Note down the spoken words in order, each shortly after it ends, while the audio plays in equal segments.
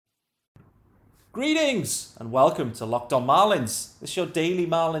Greetings and welcome to Locked On Marlins. This is your daily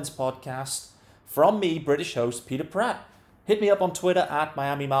Marlins podcast from me, British host Peter Pratt. Hit me up on Twitter at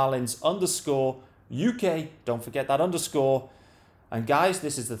 @MiamiMarlins_UK. Don't forget that underscore. And guys,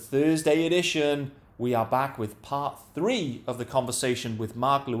 this is the Thursday edition. We are back with part 3 of the conversation with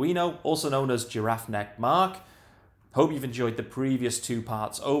Mark Luino, also known as GiraffeNeckMarc. Hope you've enjoyed the previous 2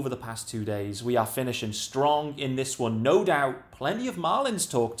 parts over the past 2 days. We are finishing strong in this one, no doubt. Plenty of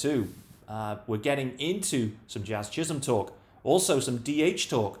Marlins talk too. We're getting into some Jazz Chisholm talk. Also some DH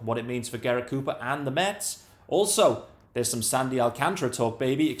talk, what it means for Garrett Cooper and the Mets. Also, there's some Sandy Alcantara talk,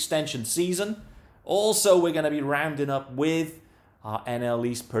 baby, extension season. Also, we're going to be rounding up with our NL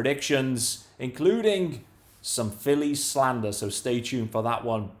East predictions, including some Phillies slander, so stay tuned for that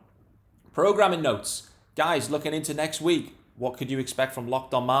one. Programming notes. Guys, looking into next week, what could you expect from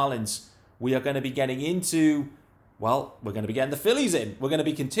Locked On Marlins? We are going to be getting into... Well, we're going to be getting the Phillies in. We're going to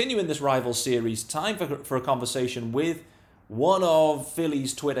be continuing this rival series. Time for a conversation with one of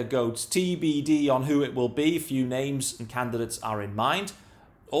Phillies Twitter goats, TBD on who it will be. Few names and candidates are in mind.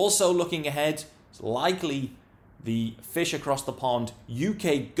 Also looking ahead, it's likely the fish across the pond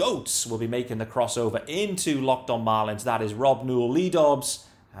UK goats will be making the crossover into Locked On Marlins. That is Rob Newell, Lee Dobbs,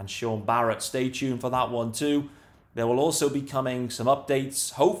 and Sean Barrett. Stay tuned for that one too. There will also be coming some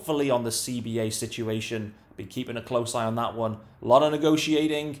updates, hopefully on the CBA situation. Be keeping a close eye on that one. A lot of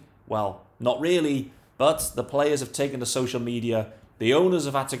negotiating. Well, not really, but the players have taken to social media. The owners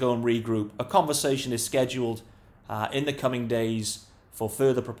have had to go and regroup. A conversation is scheduled in the coming days for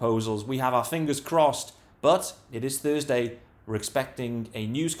further proposals. We have our fingers crossed, but it is Thursday. We're expecting a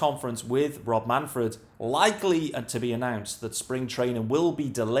news conference with Rob Manfred, likely to be announced that spring training will be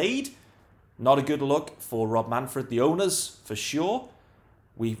delayed. Not a good look for Rob Manfred, the owners, for sure.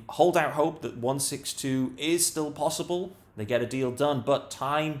 We hold out hope that 162 is still possible. They get a deal done, but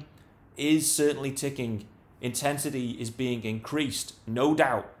time is certainly ticking. Intensity is being increased, no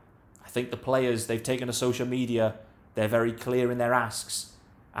doubt. I think the players, they've taken to social media. They're very clear in their asks.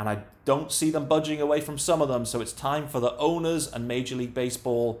 And I don't see them budging away from some of them. So it's time for the owners and Major League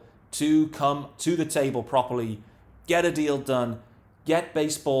Baseball to come to the table properly, get a deal done, get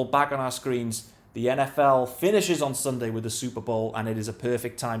baseball back on our screens. The NFL finishes on Sunday with the Super Bowl, and it is a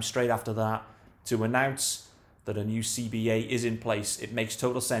perfect time straight after that to announce that a new CBA is in place. It makes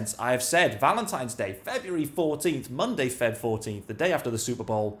total sense. I have said Valentine's Day, February 14th, Monday, Feb 14th, the day after the Super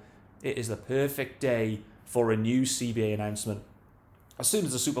Bowl. It is the perfect day for a new CBA announcement. As soon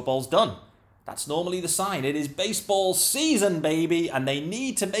as the Super Bowl's done, that's normally the sign. It is baseball season, baby, and they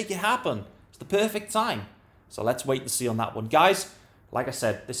need to make it happen. It's the perfect time. So let's wait and see on that one. Guys, like I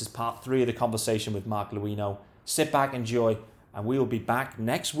said, this is part 3 of the conversation with Mark Luino. Sit back, enjoy, and we will be back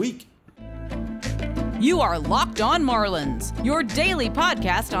next week. You are Locked On Marlins, your daily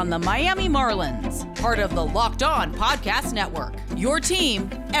podcast on the Miami Marlins. Part of the Locked On Podcast Network, your team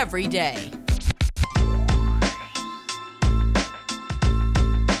every day.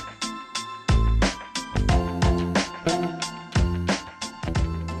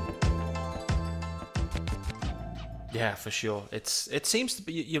 Yeah, for sure. It seems to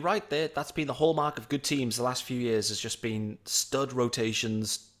be, you're right there, that's been the hallmark of good teams the last few years, has just been stud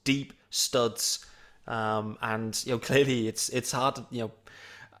rotations, deep studs, and clearly it's hard.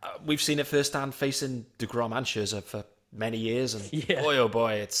 We've seen it firsthand facing DeGrom and Scherzer for many years, and boy oh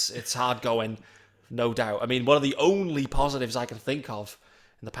boy, it's hard going, no doubt. I mean, one of the only positives I can think of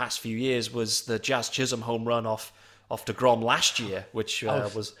in the past few years was the Jazz Chisholm home run off DeGrom last year, which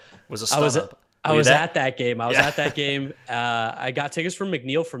was a stunner. I was at that game. I got tickets from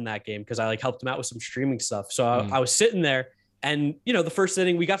McNeil from that game because I helped him out with some streaming stuff. So I was sitting there, and the first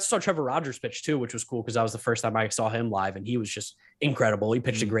inning we got to saw Trevor Rogers pitch too, which was cool because that was the first time I saw him live, and he was just incredible. He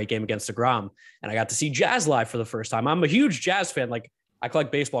pitched a great game against DeGrom, and I got to see Jazz live for the first time. I'm a huge Jazz fan. I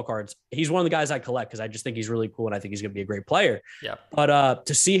collect baseball cards. He's one of the guys I collect because I just think he's really cool, and I think he's going to be a great player. Yeah. But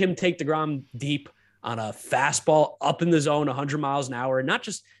to see him take DeGrom deep on a fastball up in the zone, 100 miles an hour, not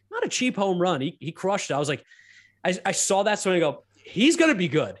a cheap home run. He crushed it. I was like, I saw that swing and go, he's going to be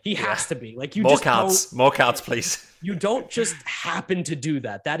good. He has to be. More counts, please. You don't just happen to do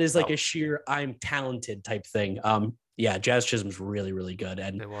that. That is a sheer I'm talented type thing. Jazz Chisholm's really, really good.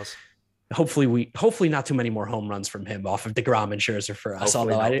 And it was. Hopefully not too many more home runs from him off of DeGrom and Scherzer for us.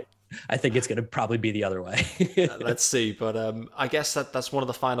 Hopefully although I think it's going to probably be the other way. Let's see. But I guess that's one of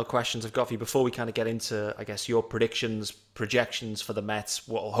the final questions I've got for you before we kind of get into, I guess, your predictions, projections for the Mets,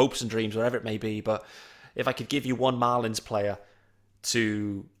 hopes and dreams, whatever it may be. But if I could give you one Marlins player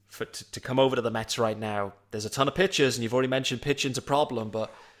to come over to the Mets right now, there's a ton of pitchers, and you've already mentioned pitching's a problem,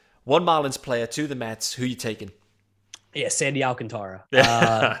 but one Marlins player to the Mets, who are you taking? Yeah, Sandy Alcantara.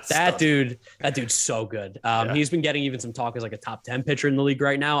 That dude's so good. He's been getting even some talk as like a top 10 pitcher in the league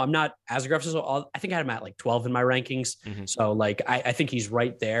right now. I'm not as aggressive. I think I had him at like 12 in my rankings. Mm-hmm. So like, I think he's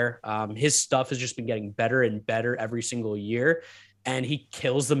right there. His stuff has just been getting better and better every single year. And he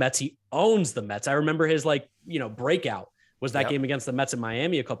kills the Mets. He owns the Mets. I remember his breakout was that game against the Mets in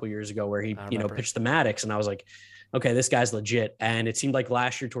Miami a couple years ago where he, pitched the Maddox. And I was like, okay, this guy's legit. And it seemed like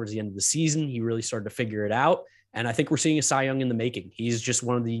last year towards the end of the season, he really started to figure it out. And I think we're seeing a Cy Young in the making. He's just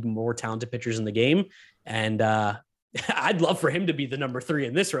one of the more talented pitchers in the game. And I'd love for him to be the number 3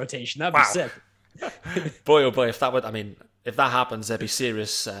 in this rotation. That'd be sick. Boy, oh boy, if that happens, there'd be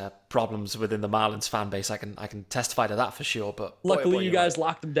serious problems within the Marlins fan base. I can testify to that for sure. But luckily, you guys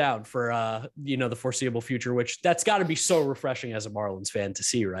locked him down for the foreseeable future, which that's got to be so refreshing as a Marlins fan to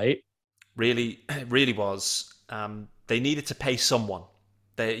see, right? Really, it really was. They needed to pay someone.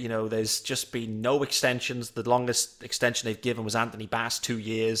 There's just been no extensions. The longest extension they've given was Anthony Bass, 2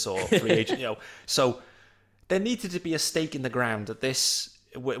 years or free agent. So there needed to be a stake in the ground that this.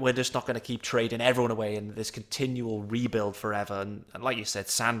 We're just not going to keep trading everyone away in this continual rebuild forever. And like you said,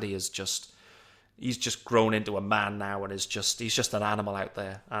 Sandy he's just grown into a man now, and he's just an animal out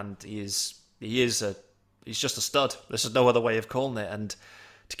there, and he's just a stud. There's no other way of calling it. And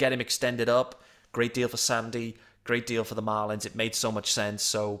to get him extended up, great deal for Sandy. Great deal for the Marlins. It made so much sense.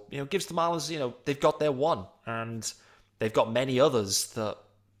 So, gives the Marlins, they've got their one. And they've got many others that,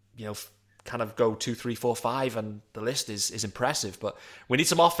 kind of go 2, 3, 4, 5. And the list is impressive. But we need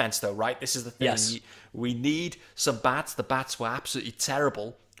some offense, though, right? This is the thing. Yes. We need some bats. The bats were absolutely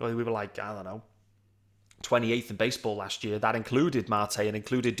terrible. We were like, I don't know, 28th in baseball last year. That included Marte and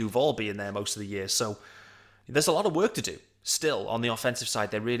included Duvall being there most of the year. So there's a lot of work to do. Still, on the offensive side,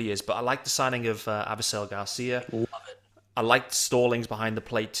 there really is. But I like the signing of Avisail Garcia. Love it. I liked Stallings behind the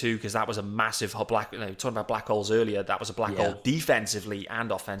plate too, because that was a massive talking about black holes earlier. That was a black hole defensively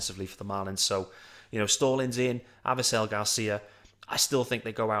and offensively for the Marlins. So, Stallings in, Avisail Garcia. I still think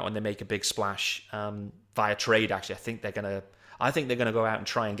they go out and they make a big splash via trade. Actually, I think they're gonna go out and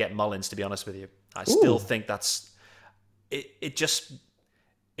try and get Mullins. To be honest with you, I still think that's it.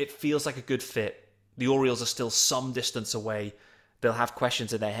 It feels like a good fit. The Orioles are still some distance away. They'll have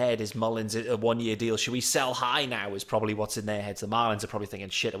questions in their head. Is Mullins a 1-year deal? Should we sell high now is probably what's in their heads. The Marlins are probably thinking,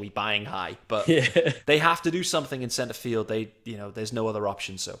 shit, are we buying high? But they have to do something in center field. There's no other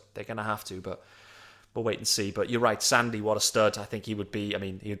option, so they're going to have to. But we'll wait and see. But you're right, Sandy, what a stud. I think he would be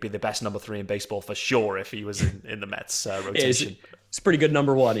the best number 3 in baseball for sure if he was in the Mets rotation. It's pretty good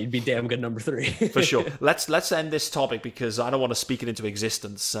number 1. He'd be damn good number 3. For sure. Let's end this topic because I don't want to speak it into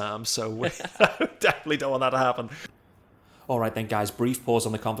existence. So we definitely don't want that to happen. All right then, guys, brief pause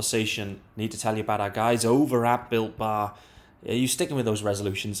on the conversation. Need to tell you about our guys over at Built Bar. Are you sticking with those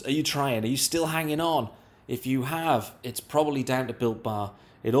resolutions? Are you trying? Are you still hanging on? If you have, it's probably down to Built Bar.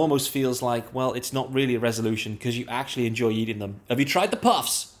 It almost feels like, well, it's not really a resolution because you actually enjoy eating them. Have you tried the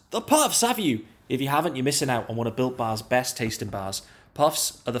Puffs? The Puffs, have you? If you haven't, you're missing out on one of Built Bar's best tasting bars.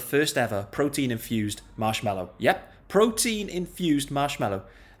 Puffs are the first ever protein-infused marshmallow. Yep, protein-infused marshmallow.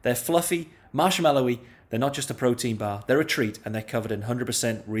 They're fluffy, marshmallowy. They're not just a protein bar. They're a treat, and they're covered in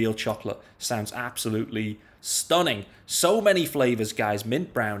 100% real chocolate. Sounds absolutely stunning. So many flavors, guys.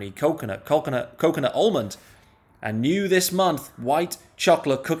 Mint brownie, coconut almond. And new this month, white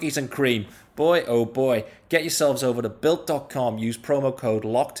chocolate cookies and cream. Boy, oh boy. Get yourselves over to Built.com. Use promo code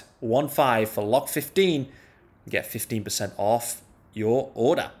LOCKED15 for LOCK15. Get 15% off your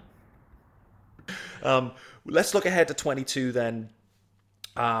order. Let's look ahead to 22 then.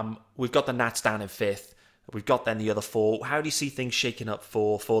 We've got the Nats down in 5th. We've got then the other 4. How do you see things shaking up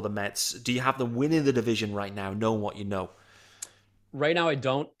for the Mets? Do you have them winning the division right now, knowing what you know? Right now, I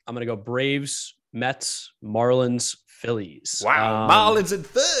don't. I'm going to go Braves, Mets, Marlins, Phillies. Wow, Marlins in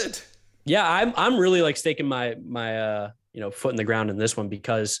 3rd. Yeah, I'm really like staking my foot in the ground in this one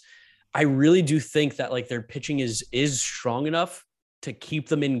because I really do think that like their pitching is strong enough to keep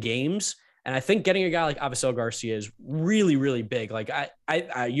them in games. And I think getting a guy like Avisail Garcia is really, really big. Like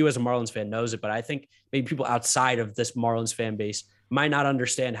I you as a Marlins fan knows it, but I think maybe people outside of this Marlins fan base might not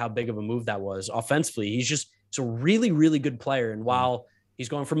understand how big of a move that was offensively. He's a really, really good player. And while he's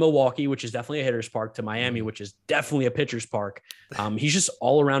going from Milwaukee, which is definitely a hitter's park, to Miami, which is definitely a pitcher's park, he's just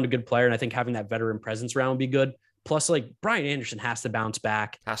all around a good player. And I think having that veteran presence around would be good. Plus, like Brian Anderson has to bounce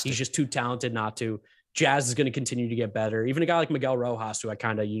back. He's just too talented not to. Jazz is going to continue to get better. Even a guy like Miguel Rojas, who I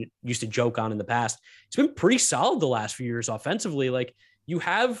kind of used to joke on in the past, he's been pretty solid the last few years offensively. Like you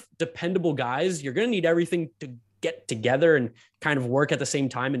have dependable guys. You're going to need everything to get together and kind of work at the same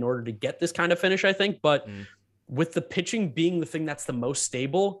time in order to get this kind of finish, I think. But with the pitching being the thing that's the most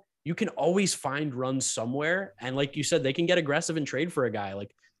stable, you can always find runs somewhere. And like you said, they can get aggressive and trade for a guy.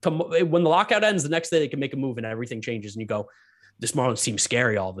 Like when the lockout ends, the next day they can make a move and everything changes. And you go, this Marlins team's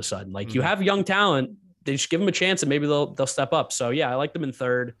scary all of a sudden. Like you have young talent, they just give them a chance and maybe they'll step up. So yeah, I like them in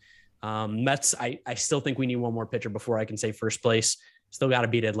third. Mets, I still think we need one more pitcher before I can say first place. Still got to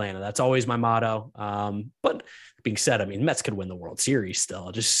beat Atlanta. That's always my motto. But being said, I mean, Mets could win the World Series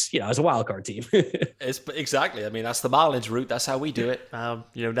still, just, as a wild card team. Exactly. I mean, that's the Marlins route. That's how we do it.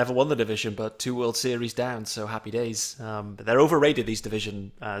 Never won the division, but 2 World Series down. So happy days. But they're overrated, these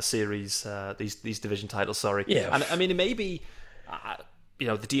division series, these division titles. Sorry. Yeah. And I mean, it may be,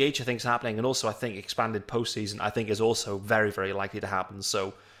 the DH I think is happening. And also I think expanded postseason, I think is also very, very likely to happen.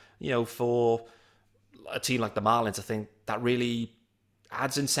 So, for a team like the Marlins, I think that really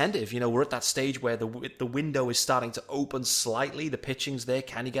adds incentive. We're at that stage where the window is starting to open slightly. The pitching's there.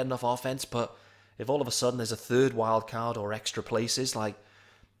 Can you get enough offense? But if all of a sudden there's a third wild card or extra places, I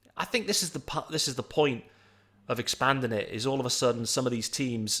think this is the point of expanding it. Is all of a sudden some of these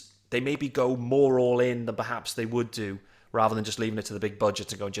teams, they maybe go more all in than perhaps they would do, rather than just leaving it to the big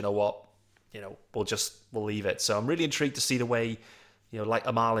budgets and going, do you know what? We'll leave it. So I'm really intrigued to see the way, like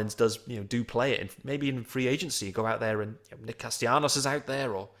the Marlins do play it. And maybe in free agency, go out there and Nick Castellanos is out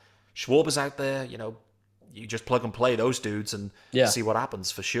there or Schwarber's out there. You just plug and play those dudes and see what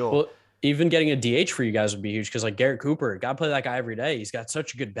happens for sure. Well, even getting a DH for you guys would be huge because like Garrett Cooper, got to play that guy every day. He's got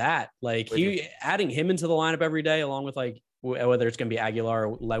such a good bat. Like adding him into the lineup every day, along with like whether it's going to be Aguilar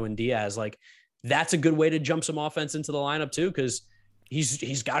or Lewin Diaz, like that's a good way to jump some offense into the lineup too because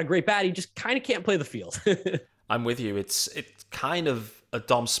he's got a great bat. He just kind of can't play the field. I'm with you. It's kind of a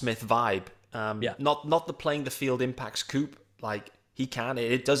Dom Smith vibe. Not the playing the field impacts Coop. Like he can,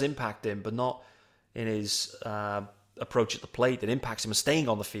 it does impact him, but not in his approach at the plate. It impacts him staying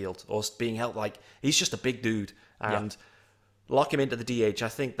on the field or being held. Like he's just a big dude, and lock him into the DH. I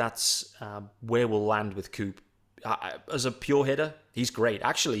think that's where we'll land with Coop. As a pure hitter, he's great.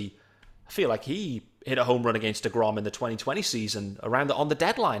 Actually, I feel like he hit a home run against DeGrom in the 2020 season on the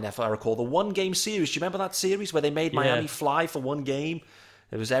deadline, if I recall. The 1-game series. Do you remember that series where they made Miami fly for 1 game?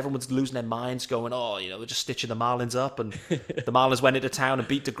 It was everyone's losing their minds going, they're just stitching the Marlins up. And the Marlins went into town and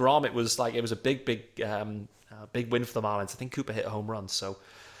beat DeGrom. It was a big win for the Marlins. I think Cooper hit a home run. So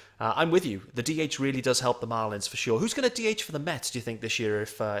I'm with you. The DH really does help the Marlins for sure. Who's going to DH for the Mets, do you think, this year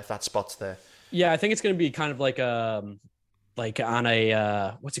if that spot's there? Yeah, I think it's going to be kind of like on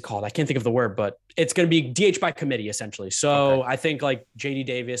a what's it called? I can't think of the word, but it's going to be DH by committee essentially. So I think like JD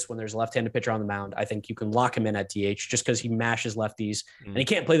Davis, when there's a left-handed pitcher on the mound, I think you can lock him in at DH just because he mashes lefties and he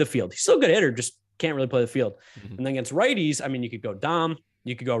can't play the field. He's still a good hitter, just can't really play the field. And then against righties, I mean, you could go Dom,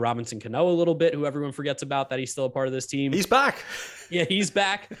 you could go Robinson Cano a little bit, who everyone forgets about that he's still a part of this team. He's back. Yeah, he's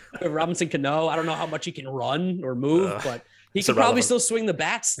back. Robinson Cano, I don't know how much he can run or move, but he can probably still swing the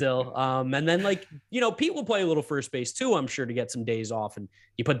bat still. And then Pete will play a little first base too, I'm sure, to get some days off. And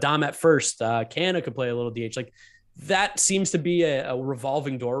you put Dom at first. Canna could play a little DH. Like that seems to be a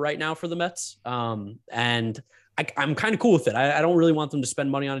revolving door right now for the Mets. And I'm kind of cool with it. I don't really want them to spend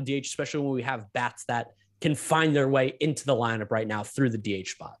money on a DH, especially when we have bats that can find their way into the lineup right now through the DH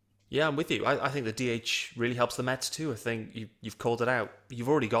spot. Yeah, I'm with you. I think the DH really helps the Mets too. I think you've called it out. You've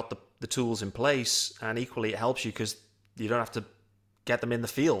already got the tools in place, and equally it helps you because you don't have to get them in the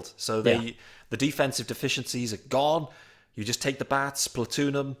field. So the defensive deficiencies are gone. You just take the bats,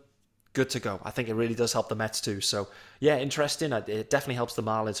 platoon them, good to go. I think it really does help the Mets too. So yeah, interesting. It definitely helps the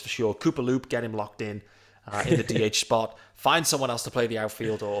Marlins for sure. Cooper Loop, get him locked in the DH spot. Find someone else to play the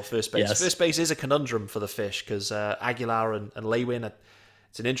outfield or first base. Yes. First base is a conundrum for the Fish because Aguilar and Lewin,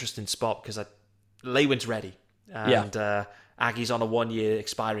 it's an interesting spot because Lewin's ready. And Aggie's on a 1-year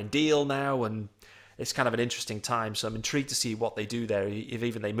expiring deal now, and it's kind of an interesting time. So I'm intrigued to see what they do there. If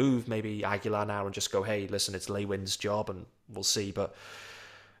even they move maybe Aguilar now and just go, hey, listen, it's Lewin's job, and we'll see. But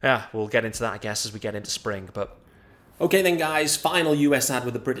yeah, we'll get into that, I guess, as we get into spring. But okay then, guys, final US ad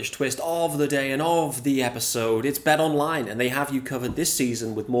with the British twist of the day and of the episode. It's Bet Online, and they have you covered this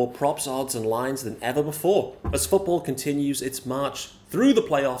season with more props, odds and lines than ever before, as football continues its march through the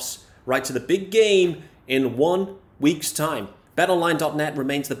playoffs right to the big game in 1 week's time. BetOnline.net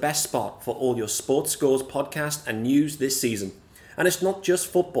remains the best spot for all your sports scores, podcast and news this season. And it's not just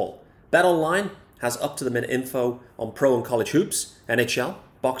football. BetOnline has up-to-the-minute info on pro and college hoops, NHL,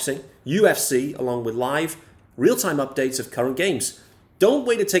 boxing, UFC, along with live, real-time updates of current games. Don't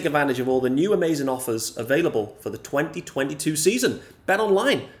wait to take advantage of all the new amazing offers available for the 2022 season.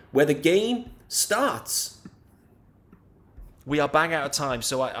 BetOnline, where the game starts. We are bang out of time,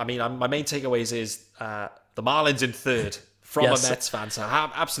 so my main takeaways is the Marlins in third. From a Mets fan, so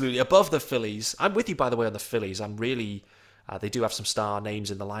I'm absolutely above the Phillies. I'm with you, by the way, on the Phillies. I'm They do have some star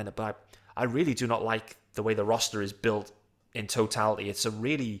names in the lineup, but I really do not like the way the roster is built in totality. It's a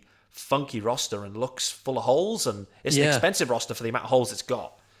really funky roster and looks full of holes, and it's an expensive roster for the amount of holes it's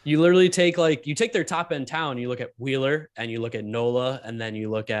got. You literally take their top end talent, you look at Wheeler and you look at Nola, and then you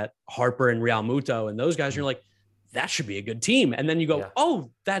look at Harper and Real Muto and those guys, and you're like, that should be a good team. And then you go,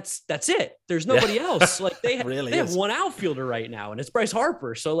 oh, that's it. There's nobody else. Like they have one outfielder right now, and it's Bryce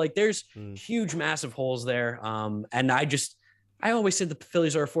Harper. So like there's huge, massive holes there. And I always said the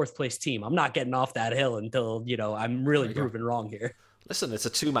Phillies are a 4th place team. I'm not getting off that hill until, I'm really proven wrong here. Listen, it's a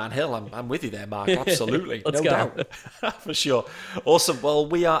 2-man hill. I'm with you there, Mark. Absolutely. Let's go. Doubt. For sure. Awesome. Well,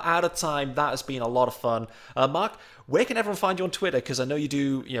 we are out of time. That has been a lot of fun. Mark, where can everyone find you on Twitter? Because I know you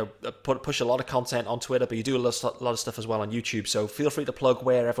do, push a lot of content on Twitter, but you do a lot of stuff as well on YouTube. So feel free to plug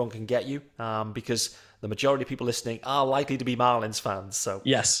where everyone can get you, because the majority of people listening are likely to be Marlins fans. So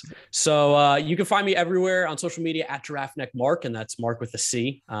yes. So you can find me everywhere on social media at GiraffeNeckMarc, and that's Mark with a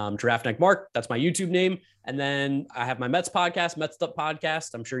C. GiraffeNeckMarc, that's my YouTube name. And then I have my Mets podcast, Mets Up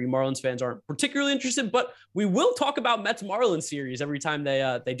podcast. I'm sure you Marlins fans aren't particularly interested, but we will talk about Mets Marlins series every time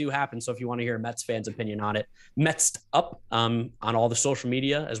they do happen. So if you want to hear a Mets fan's opinion on it, Mets Up on all the social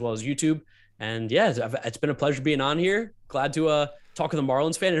media as well as YouTube. And yeah, it's been a pleasure being on here. Glad to talk with a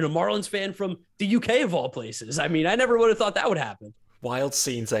Marlins fan, and a Marlins fan from the UK of all places. I mean, I never would have thought that would happen. Wild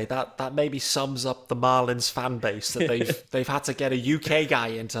scenes, eh? That maybe sums up the Marlins fan base, that they've had to get a UK guy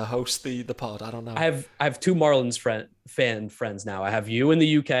in to host the pod. I don't know. I have 2 Marlins fan friends now. I have you in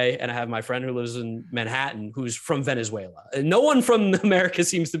the UK, and I have my friend who lives in Manhattan who's from Venezuela. And no one from America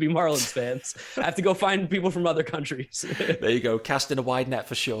seems to be Marlins fans. I have to go find people from other countries. There you go, casting a wide net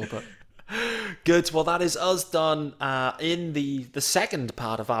for sure. But good. Well, that is us done in the second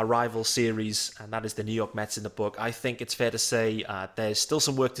part of our rival series, and that is the New York Mets in the book. I think it's fair to say there's still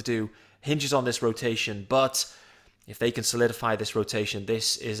some work to do, hinges on this rotation, but if they can solidify this rotation,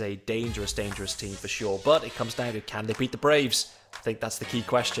 this is a dangerous team for sure. But it comes down to, can they beat the Braves? I think that's the key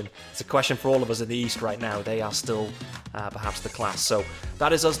question. It's a question for all of us in the East right now. They are still perhaps the class. So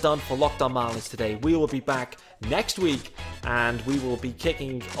that is us done for Locked On Marlins today. We will be back next week, and we will be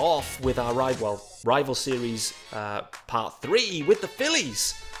kicking off with our rival series part 3 with the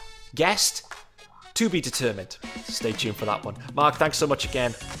Phillies. Guest to be determined. Stay tuned for that one. Mark, thanks so much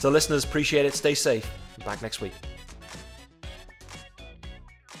again. So listeners, appreciate it. Stay safe. Back next week.